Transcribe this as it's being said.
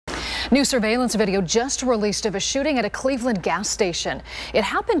New surveillance video just released of a shooting at a Cleveland gas station. It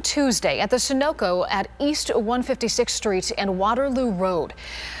happened Tuesday at the Sunoco at East 156th Street and Waterloo Road.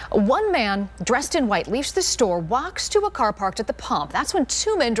 One man dressed in white leaves the store, walks to a car parked at the pump. That's when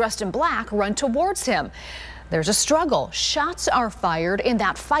two men dressed in black run towards him. There's a struggle. Shots are fired and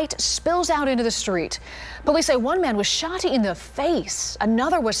that fight spills out into the street. Police say one man was shot in the face.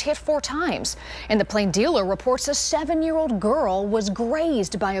 Another was hit 4 times. And the Plain Dealer reports a 7-year-old girl was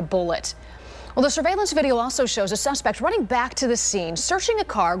grazed by a bullet. Well, the surveillance video also shows a suspect running back to the scene, searching a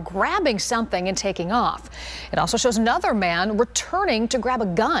car, grabbing something and taking off. It also shows another man returning to grab a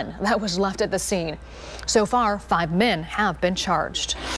gun that was left at the scene. So far, 5 men have been charged.